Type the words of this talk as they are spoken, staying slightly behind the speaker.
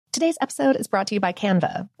Today's episode is brought to you by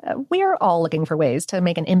Canva. We're all looking for ways to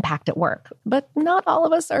make an impact at work, but not all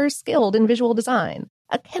of us are skilled in visual design.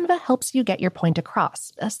 Canva helps you get your point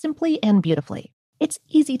across, simply and beautifully. It's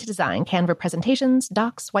easy to design Canva presentations,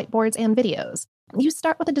 docs, whiteboards, and videos. You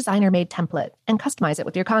start with a designer-made template and customize it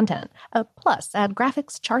with your content. Plus, add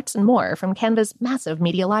graphics, charts, and more from Canva's massive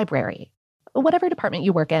media library. Whatever department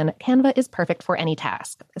you work in, Canva is perfect for any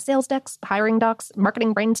task. Sales decks, hiring docs,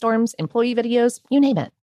 marketing brainstorms, employee videos, you name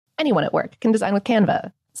it. Anyone at work can design with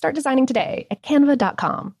Canva. Start designing today at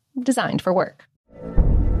canva.com. Designed for work.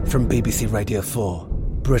 From BBC Radio 4,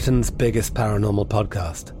 Britain's biggest paranormal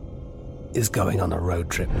podcast is going on a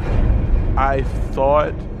road trip. I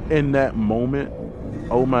thought in that moment,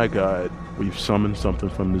 oh my God, we've summoned something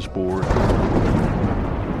from this board.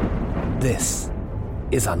 This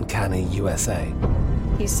is Uncanny USA.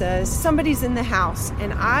 He says, somebody's in the house,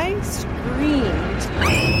 and I screamed.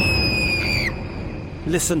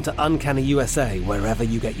 Listen to Uncanny USA wherever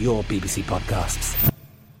you get your BBC podcasts,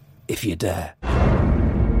 if you dare.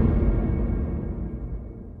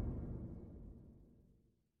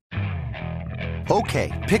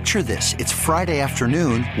 Okay, picture this. It's Friday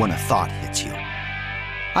afternoon when a thought hits you.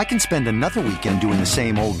 I can spend another weekend doing the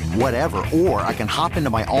same old whatever, or I can hop into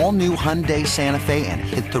my all-new Hyundai Santa Fe and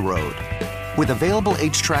hit the road. With available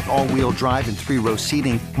H-Track all-wheel drive and 3-row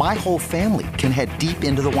seating, my whole family can head deep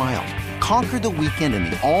into the wild. Conquer the weekend in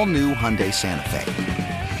the all-new Hyundai Santa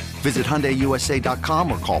Fe. Visit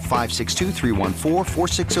HyundaiUSA.com or call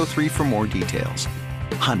 562-314-4603 for more details.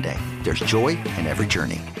 Hyundai, there's joy in every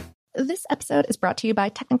journey. This episode is brought to you by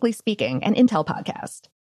Technically Speaking, an Intel podcast.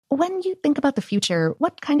 When you think about the future,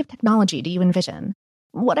 what kind of technology do you envision?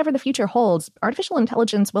 Whatever the future holds, artificial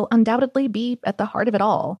intelligence will undoubtedly be at the heart of it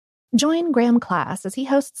all. Join Graham Class as he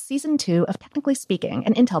hosts Season 2 of Technically Speaking,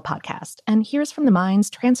 an Intel podcast, and hears from the minds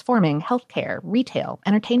transforming healthcare, retail,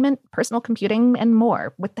 entertainment, personal computing, and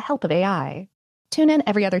more with the help of AI. Tune in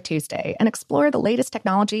every other Tuesday and explore the latest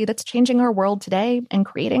technology that's changing our world today and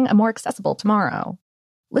creating a more accessible tomorrow.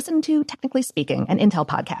 Listen to Technically Speaking, an Intel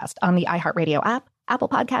podcast on the iHeartRadio app, Apple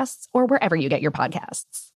Podcasts, or wherever you get your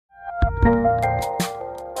podcasts.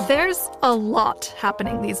 There's a lot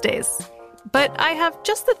happening these days, but I have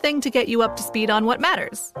just the thing to get you up to speed on what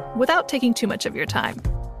matters without taking too much of your time.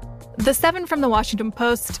 The 7 from the Washington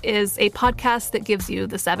Post is a podcast that gives you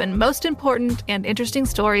the 7 most important and interesting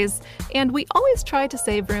stories, and we always try to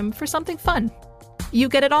save room for something fun. You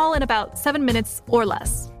get it all in about 7 minutes or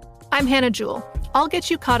less. I'm Hannah Jewell. I'll get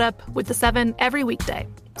you caught up with the 7 every weekday.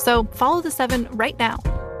 So follow the 7 right now.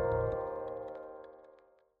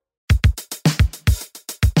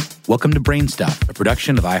 Welcome to Brainstuff, a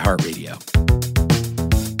production of iHeartRadio.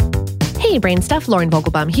 Hey, Brainstuff, Lauren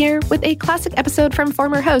Vogelbaum here with a classic episode from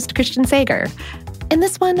former host Christian Sager. In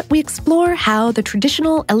this one, we explore how the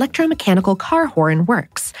traditional electromechanical car horn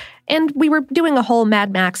works. And we were doing a whole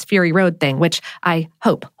Mad Max Fury Road thing, which I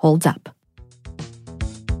hope holds up.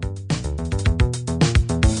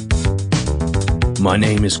 My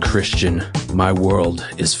name is Christian. My world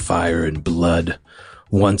is fire and blood.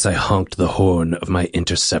 Once I honked the horn of my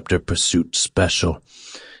Interceptor Pursuit Special.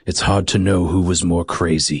 It's hard to know who was more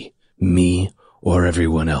crazy, me or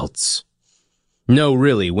everyone else. No,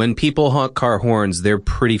 really, when people honk car horns, they're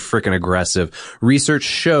pretty frickin' aggressive. Research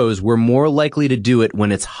shows we're more likely to do it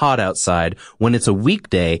when it's hot outside, when it's a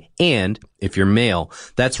weekday, and if you're male.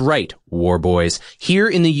 That's right, war boys. Here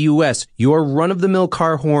in the U.S., your run-of-the-mill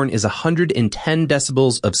car horn is 110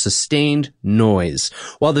 decibels of sustained noise.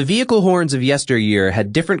 While the vehicle horns of yesteryear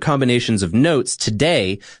had different combinations of notes,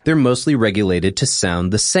 today they're mostly regulated to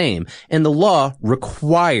sound the same, and the law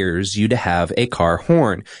requires you to have a car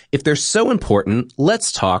horn. If they're so important,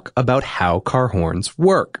 let's talk about how car horns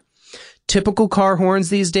work. Typical car horns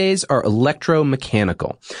these days are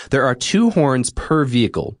electromechanical. There are 2 horns per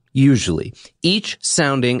vehicle, usually, each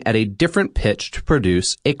sounding at a different pitch to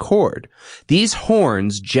produce a chord. These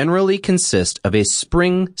horns generally consist of a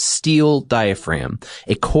spring steel diaphragm,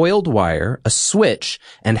 a coiled wire, a switch,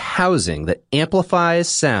 and housing that amplifies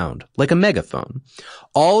sound like a megaphone.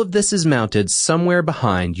 All of this is mounted somewhere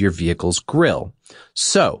behind your vehicle's grille.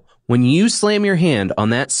 So, when you slam your hand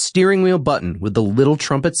on that steering wheel button with the little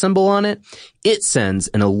trumpet symbol on it, it sends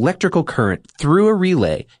an electrical current through a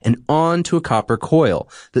relay and onto a copper coil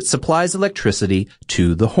that supplies electricity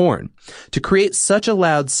to the horn. To create such a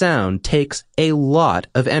loud sound takes a lot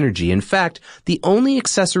of energy. In fact, the only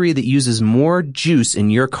accessory that uses more juice in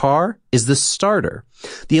your car is the starter.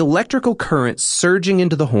 The electrical current surging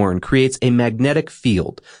into the horn creates a magnetic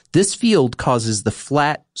field. This field causes the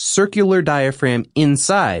flat, circular diaphragm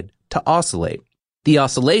inside to oscillate. The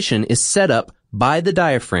oscillation is set up by the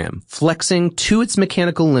diaphragm, flexing to its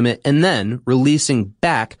mechanical limit and then releasing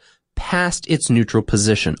back past its neutral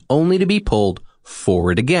position, only to be pulled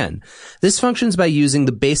forward again. This functions by using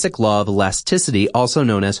the basic law of elasticity, also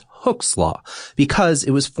known as Hooke's law, because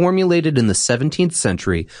it was formulated in the 17th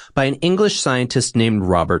century by an English scientist named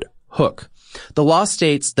Robert Hooke. The law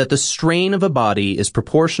states that the strain of a body is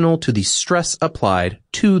proportional to the stress applied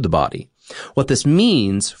to the body. What this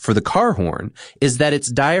means for the car horn is that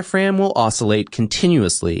its diaphragm will oscillate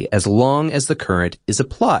continuously as long as the current is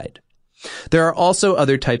applied. There are also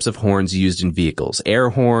other types of horns used in vehicles: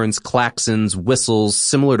 air horns, klaxons, whistles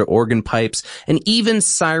similar to organ pipes, and even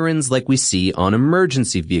sirens like we see on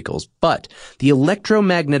emergency vehicles. But the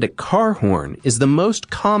electromagnetic car horn is the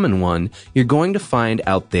most common one you're going to find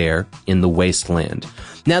out there in the wasteland.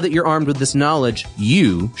 Now that you're armed with this knowledge,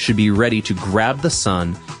 you should be ready to grab the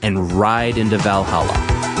sun and ride into Valhalla.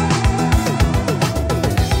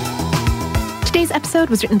 Today's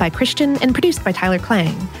episode was written by Christian and produced by Tyler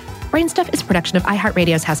Klang. Brainstuff is a production of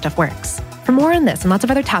iHeartRadio's How Stuff Works. For more on this and lots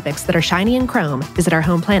of other topics that are shiny and chrome, visit our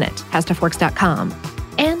home planet, howstuffworks.com.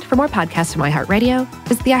 And for more podcasts from iHeartRadio,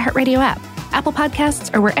 visit the iHeartRadio app, Apple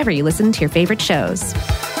Podcasts, or wherever you listen to your favorite shows.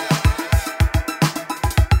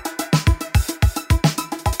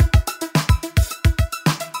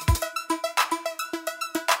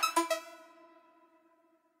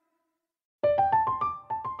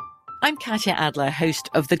 I'm Katya Adler, host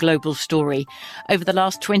of The Global Story. Over the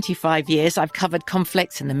last 25 years, I've covered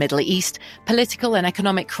conflicts in the Middle East, political and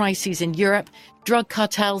economic crises in Europe, drug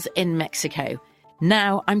cartels in Mexico.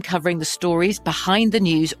 Now I'm covering the stories behind the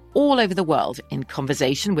news all over the world in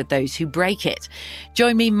conversation with those who break it.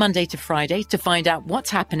 Join me Monday to Friday to find out what's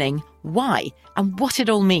happening, why, and what it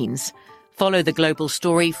all means. Follow The Global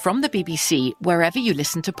Story from the BBC wherever you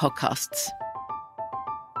listen to podcasts.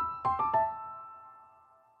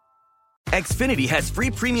 Xfinity has free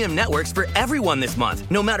premium networks for everyone this month,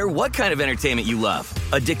 no matter what kind of entertainment you love.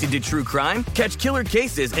 Addicted to true crime? Catch killer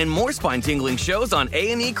cases and more spine-tingling shows on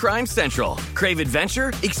A&E Crime Central. Crave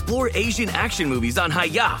adventure? Explore Asian action movies on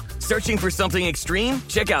Hi-YAH. Searching for something extreme?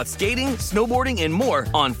 Check out skating, snowboarding, and more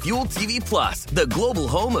on Fuel TV Plus, the global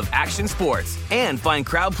home of action sports. And find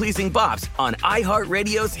crowd-pleasing bops on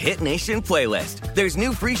iHeartRadio's Hit Nation playlist. There's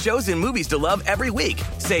new free shows and movies to love every week.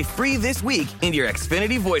 Say free this week in your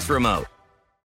Xfinity voice remote.